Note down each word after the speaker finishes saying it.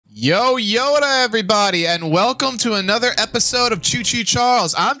Yo, Yoda, everybody, and welcome to another episode of Choo Choo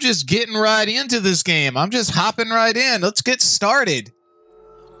Charles. I'm just getting right into this game. I'm just hopping right in. Let's get started.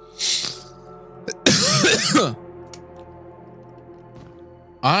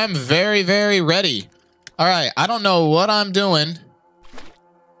 I'm very, very ready. All right, I don't know what I'm doing.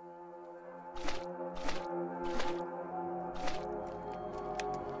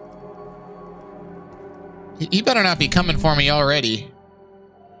 He better not be coming for me already.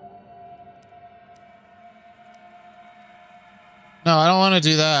 No, I don't want to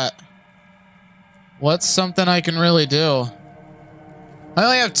do that. What's something I can really do? I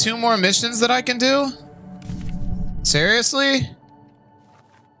only have 2 more missions that I can do? Seriously?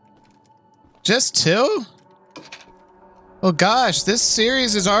 Just 2? Oh gosh, this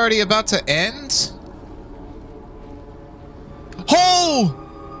series is already about to end? Oh!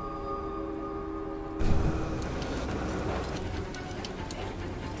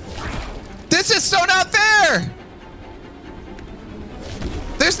 This is so not fair!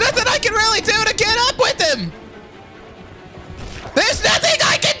 There's nothing I can really do to get up with him! There's nothing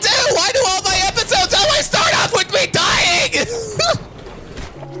I can do! Why do all my episodes always start off with me dying?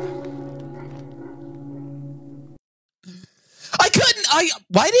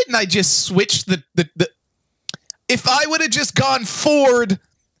 Why didn't I just switch the if I would have just gone forward,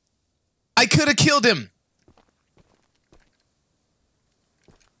 I could have killed him.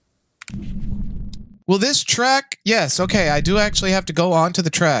 Will this track? Yes, okay, I do actually have to go onto the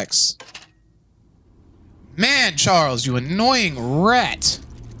tracks. Man, Charles, you annoying rat.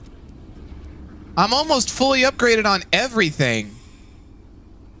 I'm almost fully upgraded on everything.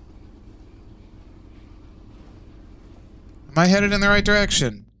 Am I headed in the right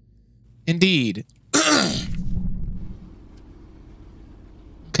direction? Indeed.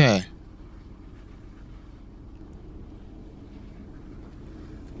 Okay.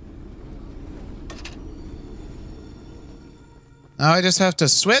 Now I just have to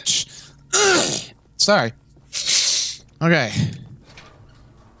switch. Sorry. Okay.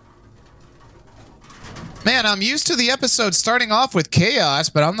 Man, I'm used to the episode starting off with chaos,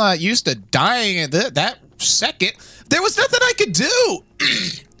 but I'm not used to dying at that second. There was nothing I could do.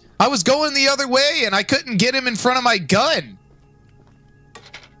 I was going the other way, and I couldn't get him in front of my gun.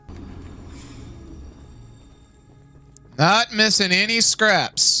 Not missing any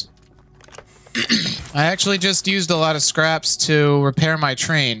scraps. I actually just used a lot of scraps to repair my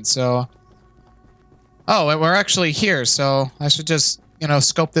train, so... Oh, we're actually here, so I should just, you know,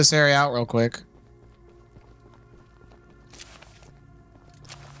 scope this area out real quick.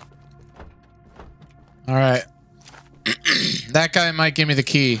 Alright. That guy might give me the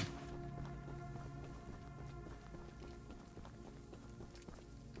key.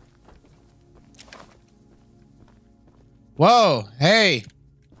 Whoa, hey!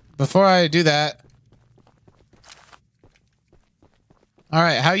 Before I do that...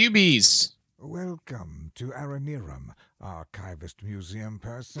 Alright, how you bees? Welcome to Aranirum, Archivist Museum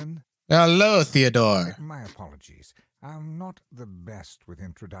person. Hello, Theodore. My apologies. I'm not the best with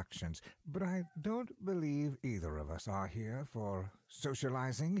introductions, but I don't believe either of us are here for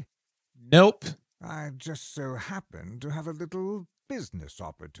socializing. Nope. I just so happen to have a little business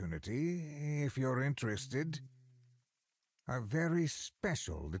opportunity, if you're interested. A very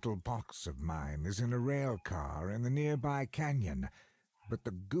special little box of mine is in a rail car in the nearby canyon, but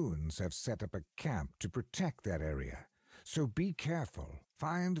the goons have set up a camp to protect that area. So be careful.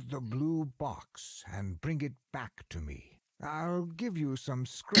 Find the blue box and bring it back to me. I'll give you some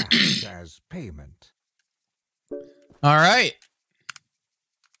scraps as payment. All right.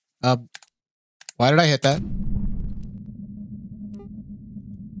 Why did I hit that?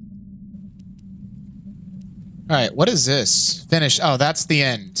 All right, what is this? Finish. Oh, that's the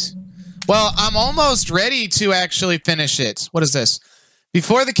end. Well, I'm almost ready to actually finish it. What is this?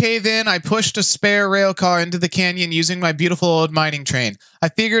 Before the cave-in, I pushed a spare rail car into the canyon using my beautiful old mining train. I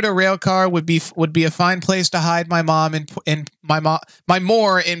figured a rail car would be a fine place to hide my mom and my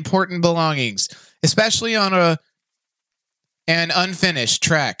more important belongings, especially on an unfinished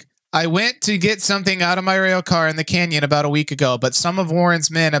track. I went to get something out of my rail car in the canyon about a week ago, but some of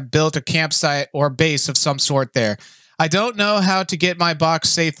Warren's men have built a campsite or base of some sort there. I don't know how to get my box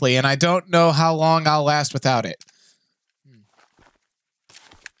safely, and I don't know how long I'll last without it.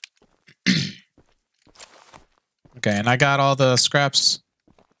 Okay, and I got all the scraps.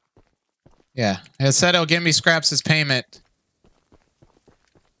 Yeah, it said it'll give me scraps as payment.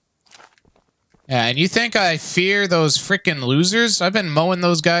 Yeah, and you think I fear those frickin' losers? I've been mowing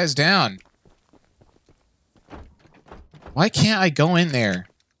those guys down. Why can't I go in there?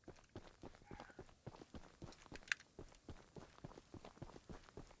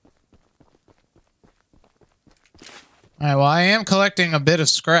 Alright, well, I am collecting a bit of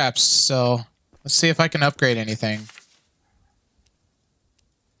scraps, so let's see if I can upgrade anything.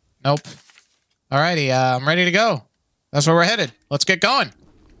 Nope. Alrighty, I'm ready to go. That's where we're headed. Let's get going.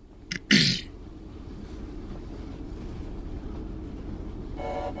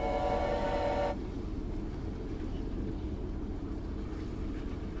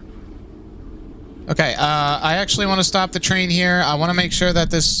 Okay, I actually want to stop the train here. I want to make sure that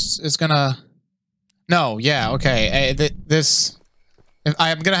this is gonna... No, yeah, okay.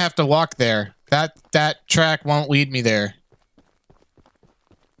 I'm gonna have to walk there. That track won't lead me there.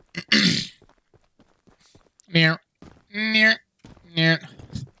 Near.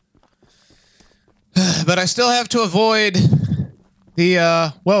 But I still have to avoid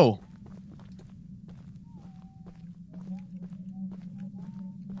the, whoa.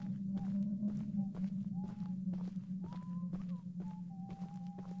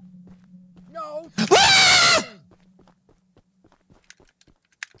 Ah!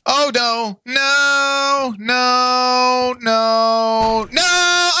 Oh no! No! No! No! No!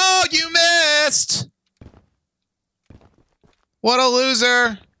 Oh, you missed! What a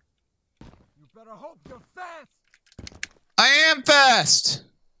loser! You better hope you're fast. I am fast!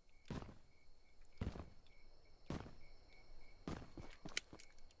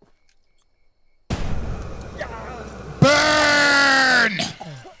 Burn!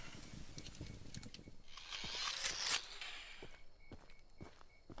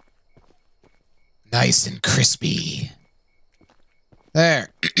 Nice and crispy. There.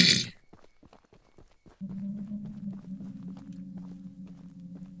 I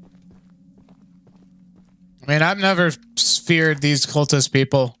mean, I've never feared these cultist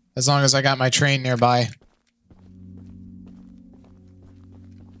people as long as I got my train nearby.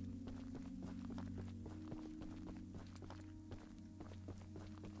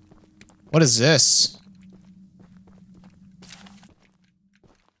 What is this?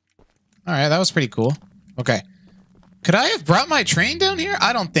 Alright, that was pretty cool. Okay. Could I have brought my train down here?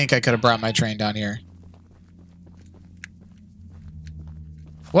 I don't think I could have brought my train down here.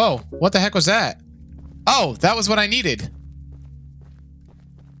 Whoa, what the heck was that? Oh, that was what I needed.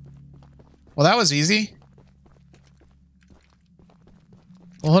 Well, that was easy.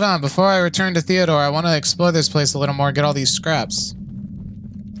 Well, hold on. Before I return to Theodore, I want to explore this place a little more, get all these scraps.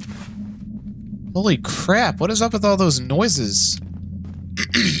 Holy crap, what is up with all those noises?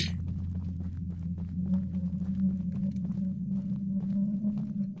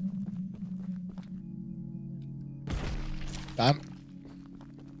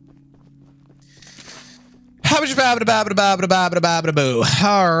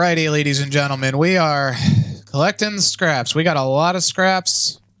 Alrighty, ladies and gentlemen, we are collecting scraps. We got a lot of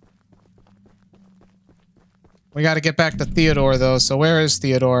scraps. We got to get back to Theodore, though. So where is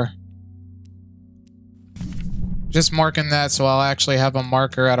Theodore? Just marking that so I'll actually have a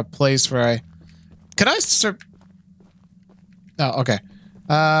marker at a place where I... Could I... Oh, okay.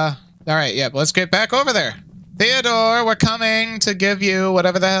 Alright, yeah, let's get back over there. Theodore, we're coming to give you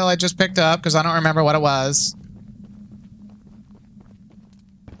whatever the hell I just picked up, because I don't remember what it was.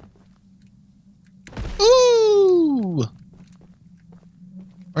 Ooh!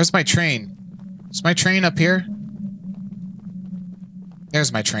 Where's my train? Is my train up here?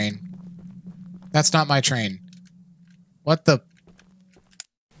 There's my train. That's not my train. What the...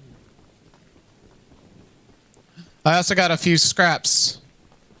 I also got a few scraps.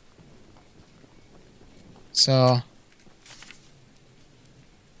 So...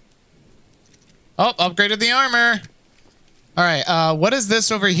 Oh, upgraded the armor! Alright, what is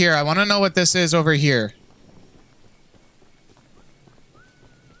this over here? I want to know what this is over here.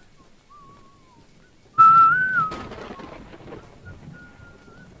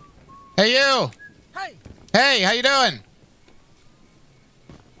 Hey, you! Hey! Hey, how you doing?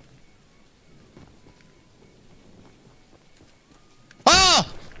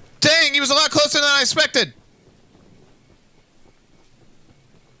 Oh! Dang, he was a lot closer than I expected.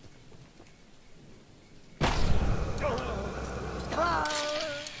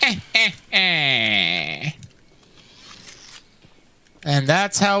 And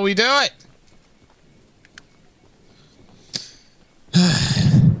that's how we do it.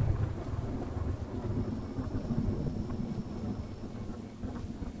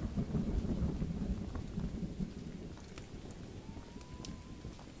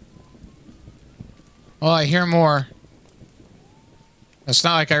 Well, I hear more. It's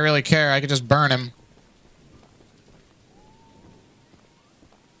not like I really care. I could just burn him.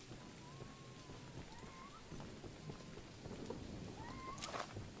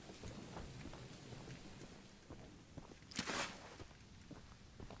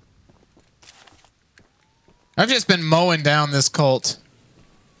 I've just been mowing down this cult.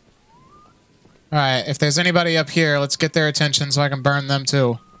 Alright, if there's anybody up here, let's get their attention so I can burn them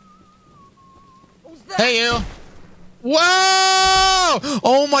too. Hey, you! Whoa!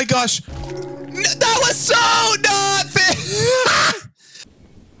 Oh my gosh! That was so not fair!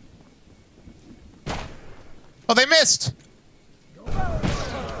 Oh, they missed!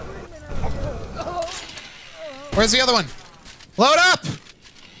 Where's the other one? Load up!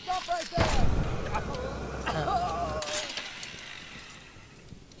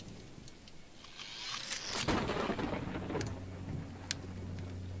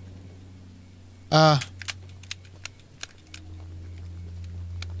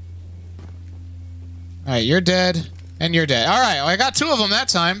 Alright, you're dead. And you're dead. Alright, well, I got 2 of them that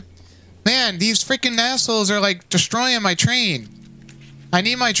time. Man, these freaking assholes are like destroying my train. I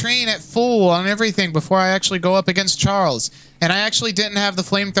need my train at full on everything before I actually go up against Charles. And I actually didn't have the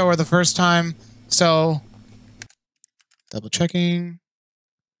flamethrower the first time, so... Double checking.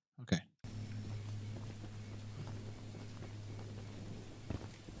 Okay.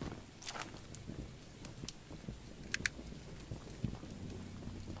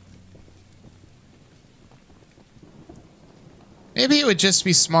 Maybe it would just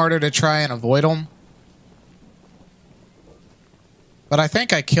be smarter to try and avoid them. But I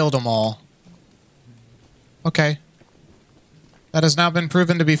think I killed them all. Okay. That has now been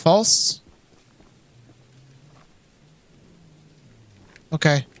proven to be false.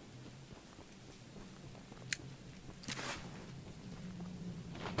 Okay.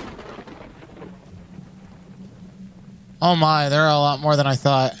 Oh my, there are a lot more than I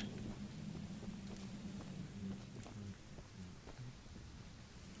thought.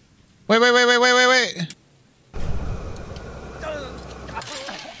 Wait.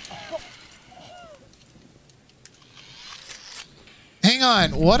 Hang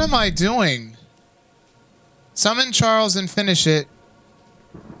on, what am I doing? Summon Charles and finish it.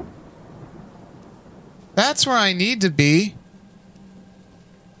 That's where I need to be.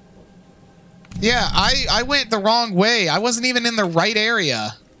 Yeah, I went the wrong way. I wasn't even in the right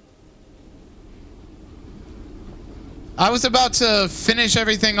area. I was about to finish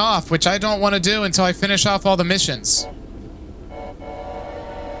everything off, which I don't want to do until I finish off all the missions.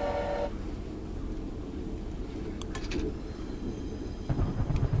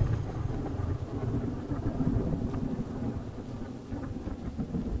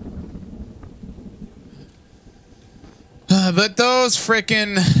 But those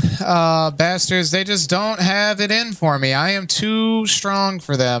frickin' bastards, they just don't have it in for me. I am too strong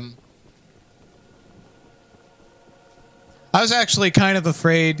for them. I was actually kind of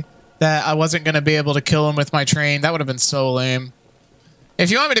afraid that I wasn't going to be able to kill him with my train. That would have been so lame. If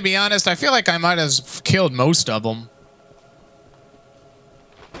you want me to be honest, I feel like I might have killed most of them.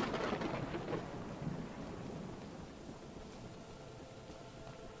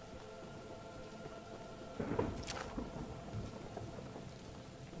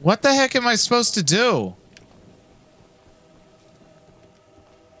 What the heck am I supposed to do?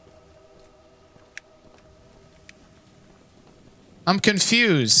 I'm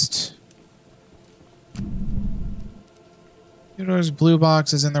confused. Theodore's blue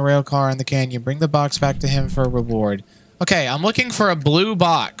box is in the rail car in the canyon. Bring the box back to him for a reward. Okay, I'm looking for a blue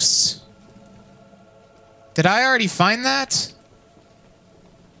box. Did I already find that?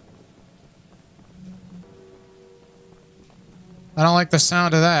 I don't like the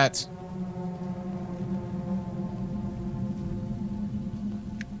sound of that.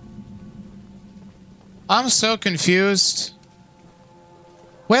 I'm so confused.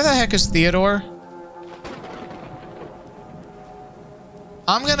 Where the heck is Theodore?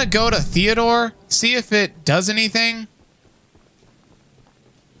 I'm gonna go to Theodore, see if it does anything.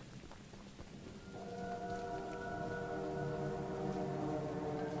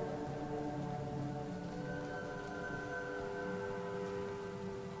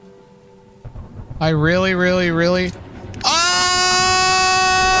 I really... Oh!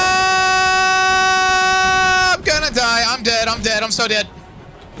 I'm gonna die. I'm dead. I'm so dead.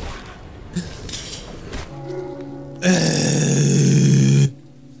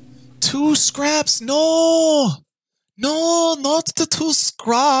 Two scraps. No, not the 2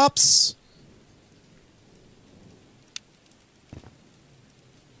 scraps.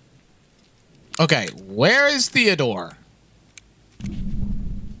 Okay, where is Theodore?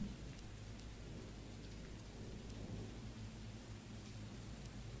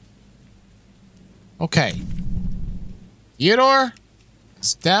 Okay. Theodore?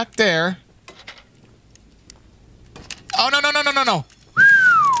 Stack there. Oh, no.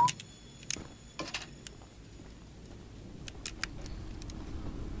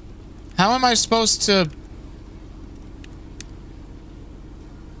 How am I supposed to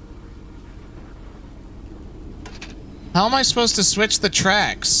How am I supposed to switch the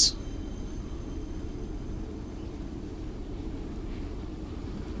tracks?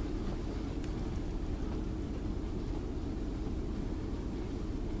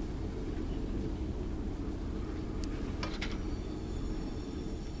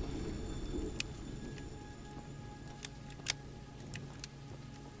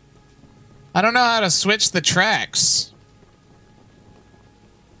 I don't know how to switch the tracks.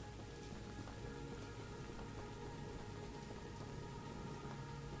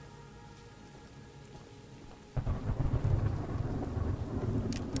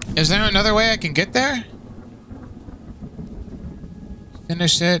 Is there another way I can get there?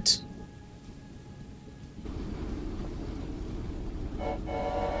 Finish it.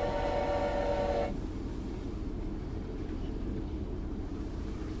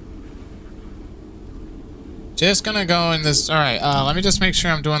 Just gonna go in this. Alright, let me just make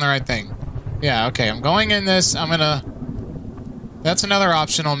sure I'm doing the right thing. Yeah, okay, I'm going in this. I'm gonna... That's another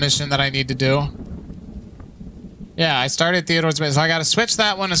optional mission that I need to do. Yeah, I started Theodore's base, so I gotta switch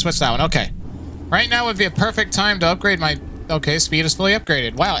that one and switch that one. Okay. Right now would be a perfect time to upgrade my... Okay, speed is fully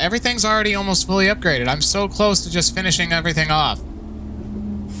upgraded. Wow, everything's already almost fully upgraded. I'm so close to just finishing everything off.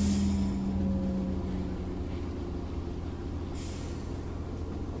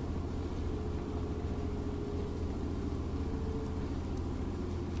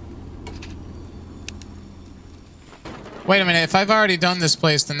 Wait a minute, if I've already done this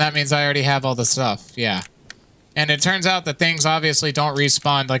place, then that means I already have all the stuff. Yeah. And it turns out that things obviously don't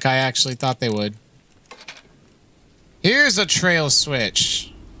respawn like I actually thought they would. Here's a trail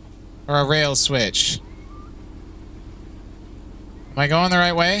switch. Or a rail switch. Am I going the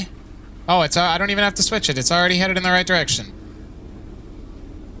right way? Oh, it's I don't even have to switch it. It's already headed in the right direction.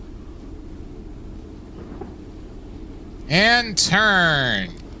 And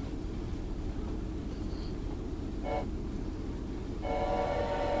turn.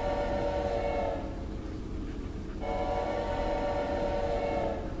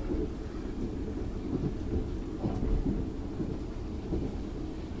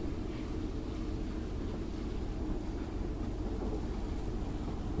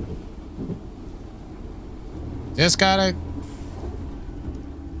 Just gotta...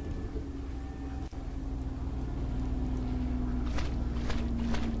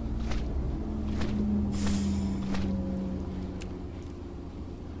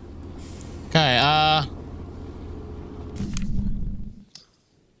 Okay,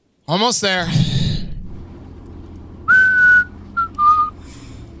 almost there.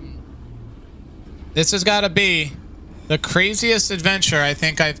 This has gotta be the craziest adventure I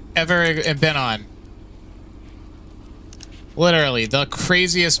think I've ever been on. Literally, the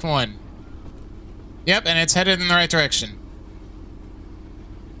craziest one. Yep, and it's headed in the right direction.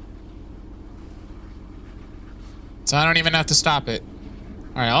 So I don't even have to stop it.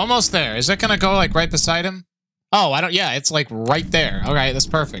 Alright, almost there. Is it gonna go, like, right beside him? Oh, I don't... Yeah, it's, like, right there. Alright, that's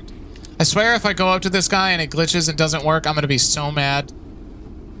perfect. I swear if I go up to this guy and it glitches and doesn't work, I'm gonna be so mad.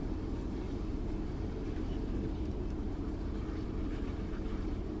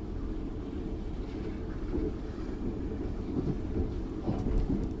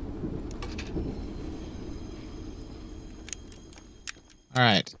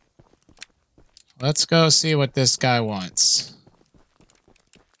 Alright. Let's go see what this guy wants.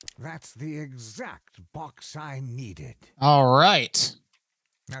 That's the exact box I needed. Alright.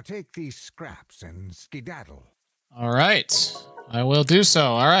 Now take these scraps and skedaddle. Alright. I will do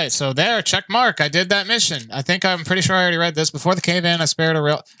so. Alright, so there, check mark. I did that mission. I'm pretty sure I already read this. Before the cave-in, I spared a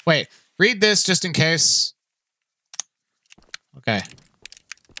real... Wait, read this just in case. Okay.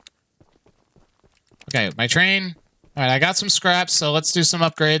 Okay, my train... Alright, I got some scraps, so let's do some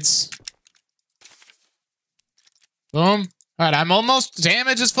upgrades. Boom. Alright, I'm almost...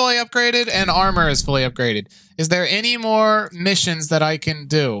 Damage is fully upgraded, and armor is fully upgraded. Is there any more missions that I can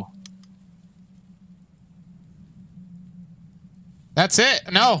do? That's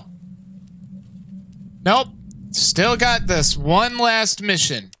it? No. Nope. Still got this one last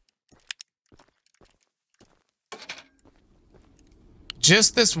mission.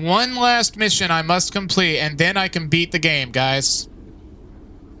 Just this one last mission I must complete, and then I can beat the game, guys.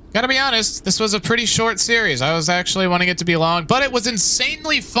 Gotta be honest, this was a pretty short series. I was actually wanting it to be long, but it was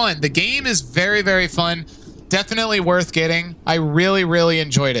insanely fun. The game is very, very fun. Definitely worth getting. I really, really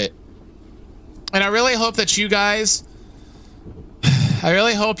enjoyed it. And I really hope that you guys... I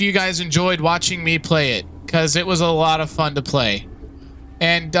really hope you guys enjoyed watching me play it, because it was a lot of fun to play.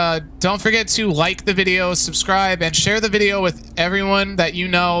 And don't forget to like the video, subscribe, and share the video with everyone that you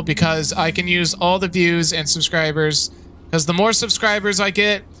know, because I can use all the views and subscribers. Because the more subscribers I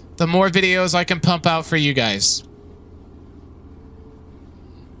get, the more videos I can pump out for you guys.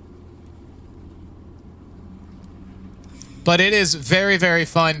 but it is very, very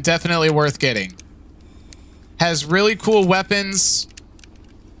fun. Definitely worth getting. Has really cool weapons.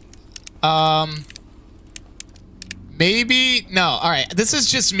 Maybe no. All right, this is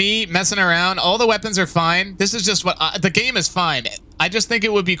just me messing around. All the weapons are fine. This is just what the game is fine. I just think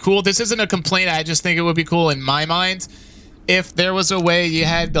it would be cool. This isn't a complaint. I just think it would be cool in my mind if there was a way you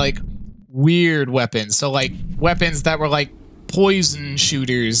had like weird weapons. So like weapons that were like poison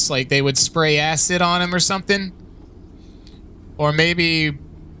shooters, like they would spray acid on them or something, or maybe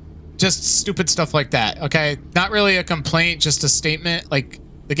just stupid stuff like that. Okay, not really a complaint, just a statement. Like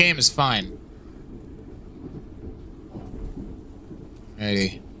the game is fine.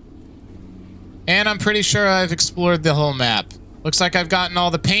 Alrighty. And I'm pretty sure I've explored the whole map. Looks like I've gotten all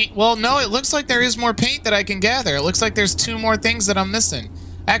the paint. Well, no, it looks like there is more paint that I can gather. It looks like there's 2 more things that I'm missing.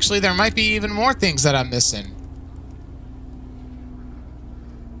 Actually, there might be even more things that I'm missing.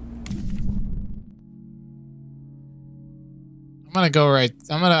 I'm gonna go right.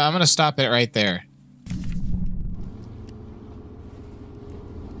 I'm gonna stop it right there.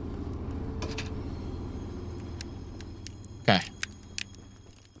 Okay.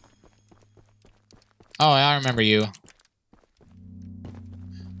 Oh, I remember you.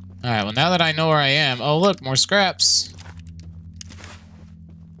 Alright, well now that I know where I am... Oh, look, more scraps.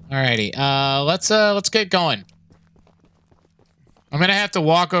 Alrighty, let's get going. I'm gonna have to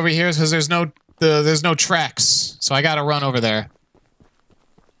walk over here because there's no tracks. So I gotta run over there.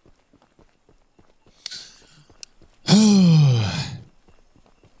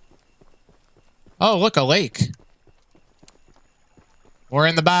 Oh, look, a lake. We're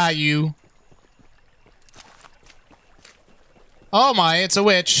in the bayou. Oh my, it's a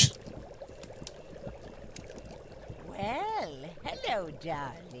witch. Well, hello,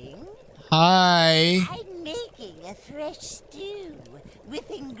 darling. Hi. I'm making a fresh stew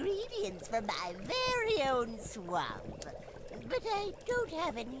with ingredients from my very own swamp. But I don't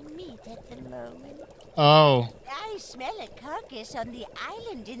have any meat at the moment. Oh. I smell a carcass on the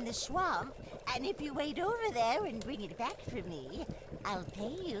island in the swamp, and if you wait over there and bring it back for me, I'll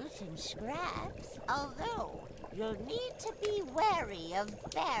pay you some scraps. Although, you'll need to be wary of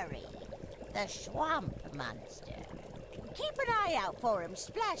Barry, the swamp monster. Keep an eye out for him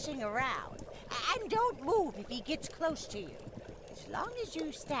splashing around, and don't move if he gets close to you. As long as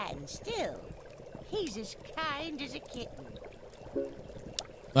you stand still, he's as kind as a kitten.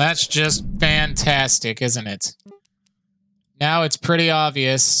 That's just fantastic, isn't it? Now it's pretty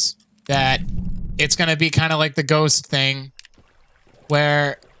obvious that it's gonna be kind of like the ghost thing,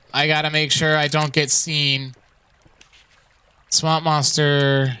 where I gotta make sure I don't get seen. Swamp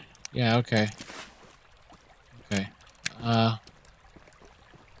monster... Yeah, okay. Okay.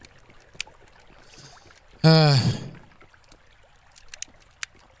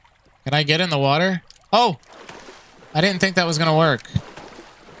 Can I get in the water? Oh! I didn't think that was gonna work.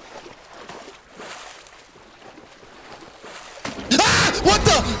 Ah! What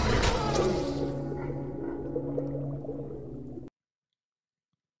the?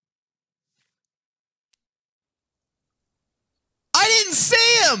 I didn't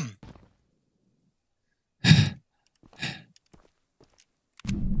see him!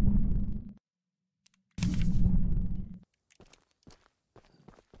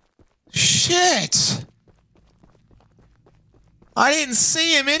 Shit! I didn't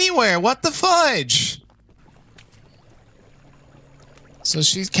see him anywhere. What the fudge? So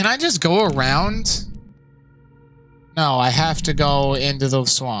can I just go around? No, I have to go into the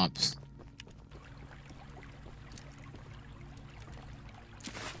swamp.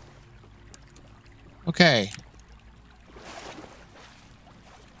 Okay.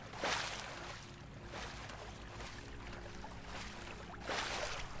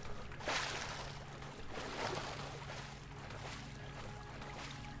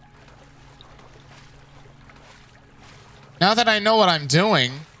 Now that I know what I'm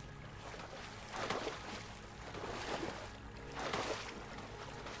doing...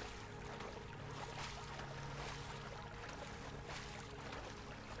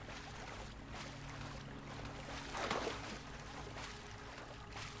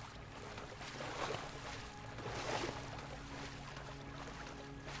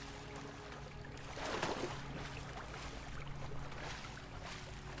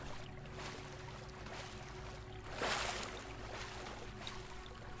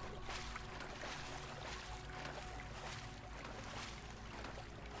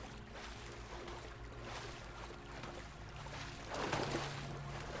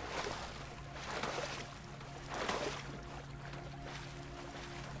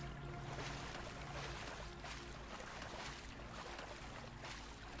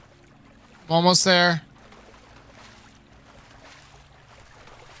 Almost there.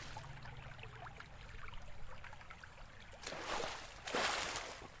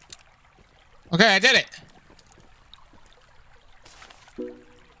 Okay, I did it.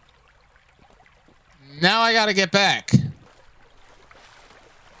 Now I gotta get back.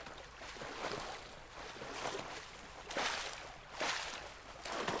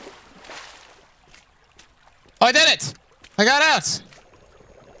 Oh, I did it! I got out!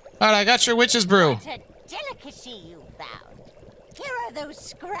 Alright, I got your witch's brew. What a delicacy you found. Here are those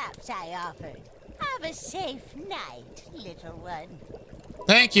scraps I offered. Have a safe night, little one.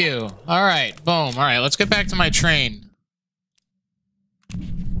 Thank you. Alright, boom. Alright, let's get back to my train.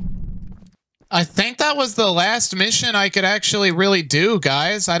 I think that was the last mission I could actually really do,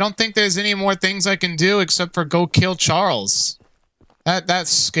 guys. I don't think there's any more things I can do except for go kill Charles. That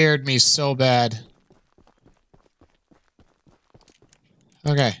scared me so bad.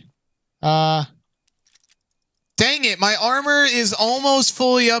 Okay. Dang it, my armor is almost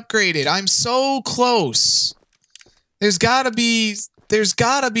fully upgraded. I'm so close. There's gotta be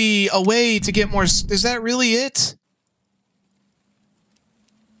a way to get more. Is that really it?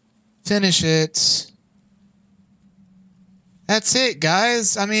 Finish it. That's it,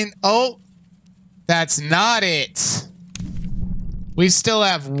 guys. I mean, oh, that's not it. We still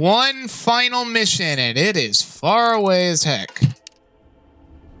have one final mission, and it is far away as heck.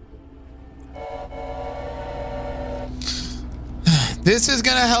 This is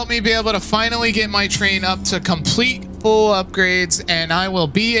gonna help me be able to finally get my train up to complete full upgrades, and I will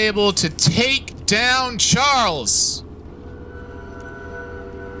be able to take down Charles.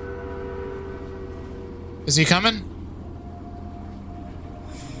 Is he coming?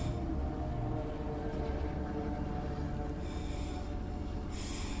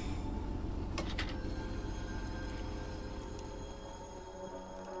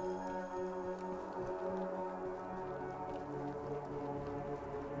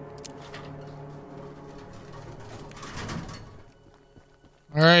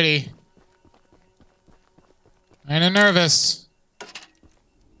 Alrighty. Kinda nervous.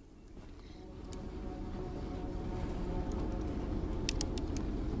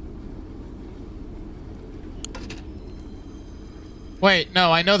 Wait,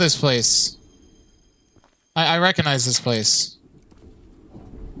 no, I know this place. I recognize this place.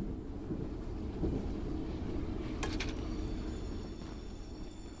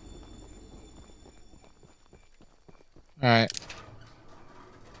 Alright.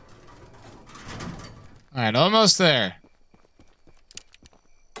 Alright, almost there.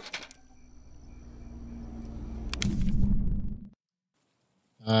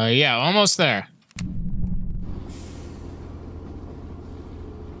 Yeah, almost there.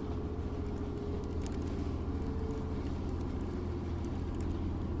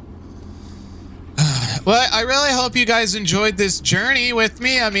 Well, I really hope you guys enjoyed this journey with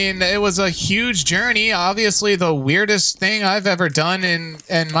me. I mean, it was a huge journey. Obviously, the weirdest thing I've ever done in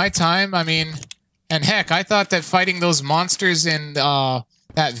my time. I mean, and heck, I thought that fighting those monsters in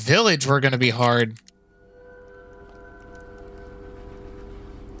that village were going to be hard.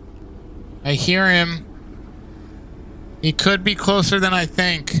 I hear him. He could be closer than I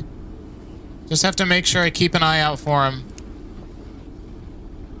think. Just have to make sure I keep an eye out for him.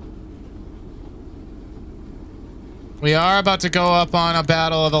 We are about to go up on a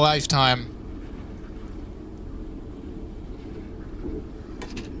battle of a lifetime.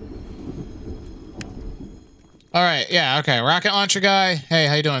 Alright, yeah, okay. Rocket launcher guy. Hey,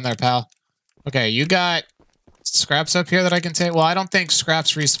 how you doing there, pal? Okay, you got scraps up here that I can take? Well, I don't think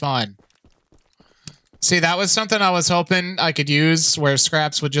scraps respawn. See, that was something I was hoping I could use, where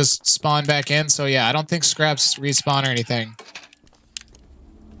scraps would just spawn back in. So yeah, I don't think scraps respawn or anything.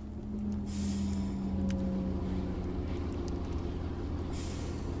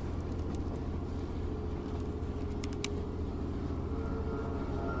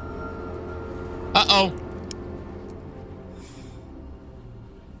 Uh-oh.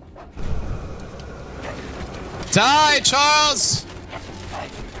 Die, Charles!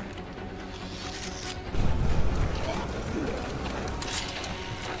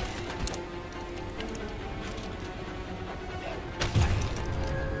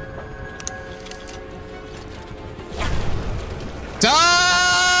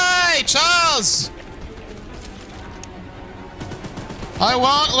 Die, Charles! I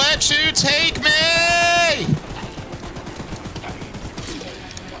won't let you take me!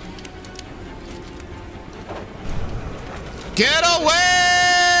 Get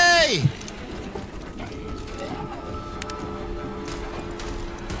away!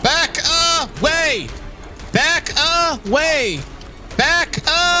 Back away! Back away! Back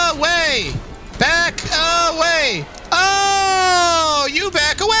away! Back away! Oh! You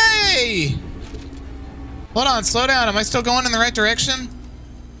back away! Hold on, slow down. Am I still going in the right direction?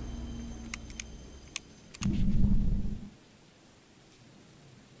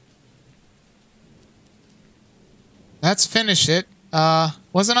 Let's finish it.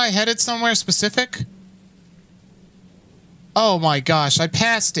 Wasn't I headed somewhere specific? Oh my gosh, I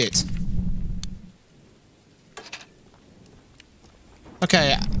passed it.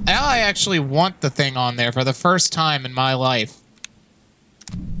 Okay, now I actually want the thing on there for the first time in my life.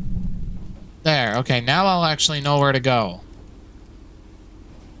 There, okay, now I'll actually know where to go.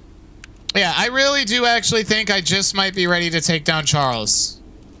 Yeah, I really do actually think I just might be ready to take down Charles.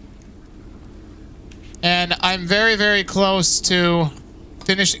 And I'm very, very close to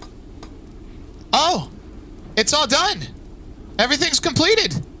finishing. Oh! It's all done! Everything's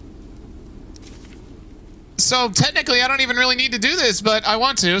completed! So, technically, I don't even really need to do this, but I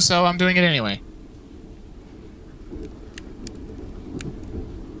want to, so I'm doing it anyway.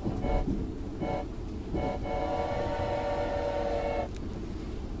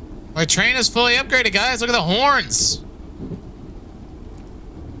 My train is fully upgraded, guys. Look at the horns.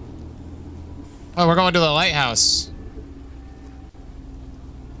 Oh, we're going to the lighthouse.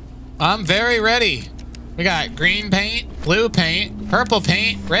 I'm very ready. We got green paint, blue paint, purple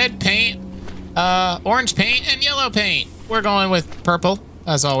paint, red paint, orange paint, and yellow paint. We're going with purple,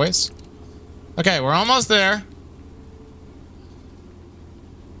 as always. Okay, we're almost there.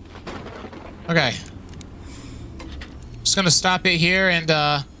 Okay. Just gonna stop it here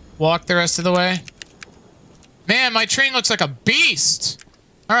and, walk the rest of the way. Man, my train looks like a beast.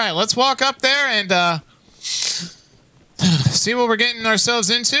 All right, let's walk up there and see what we're getting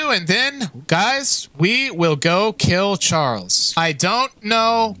ourselves into. And then, guys, we will go kill Charles. I don't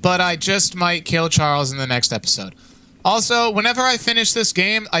know, but I just might kill Charles in the next episode. Also, whenever I finish this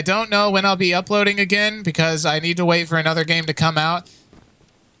game, I don't know when I'll be uploading again because I need to wait for another game to come out.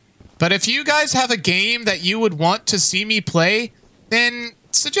 But if you guys have a game that you would want to see me play, then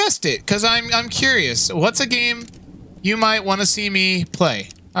suggest it, because I'm curious. What's a game you might want to see me play?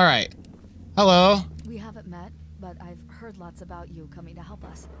 All right. Hello. We haven't met, but I've heard lots about you coming to help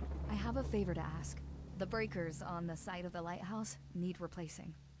us. I have a favor to ask. The breakers on the side of the lighthouse need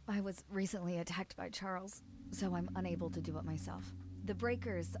replacing. I was recently attacked by Charles, so I'm unable to do it myself. The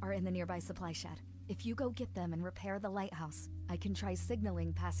breakers are in the nearby supply shed. If you go get them and repair the lighthouse, I can try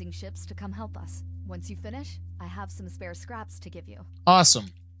signaling passing ships to come help us. Once you finish, I have some spare scraps to give you. Awesome.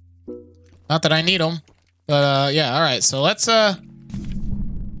 Not that I need them, but yeah, all right. So let's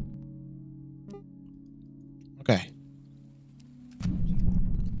okay.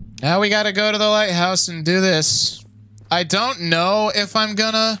 Now we got to go to the lighthouse and do this. I don't know if I'm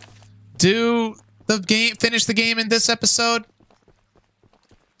gonna do the game, finish the game in this episode.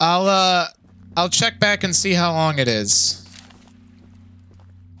 I'll check back and see how long it is.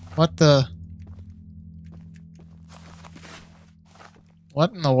 What the?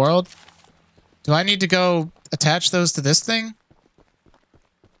 What in the world? Do I need to go attach those to this thing?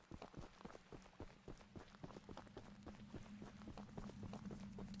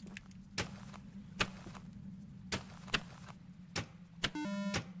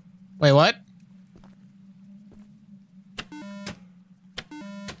 Wait, what?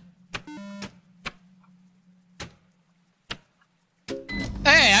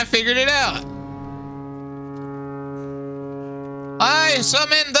 Hey, I figured it out. I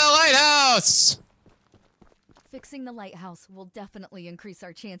summoned the lighthouse! Fixing the lighthouse will definitely increase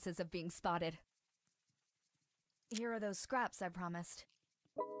our chances of being spotted. Here are those scraps I promised.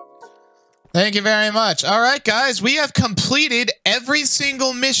 Thank you very much. All right, guys, we have completed every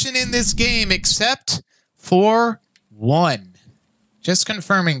single mission in this game except for one. Just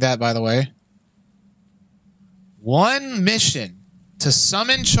confirming that, by the way. One mission to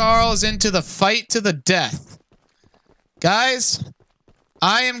summon Charles into the fight to the death. Guys,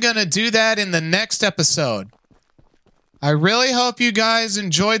 I am going to do that in the next episode. I really hope you guys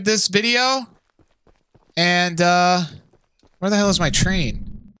enjoyed this video. And, where the hell is my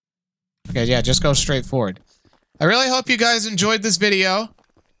train? Okay, yeah, just go straight forward. I really hope you guys enjoyed this video,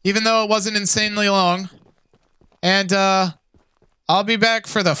 even though it wasn't insanely long. And, I'll be back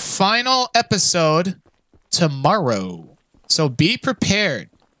for the final episode tomorrow. So be prepared.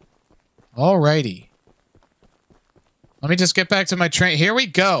 Alrighty. Let me just get back to my train. Here we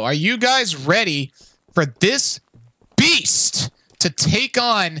go. Are you guys ready for this beast to take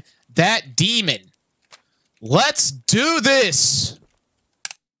on that demon? Let's do this!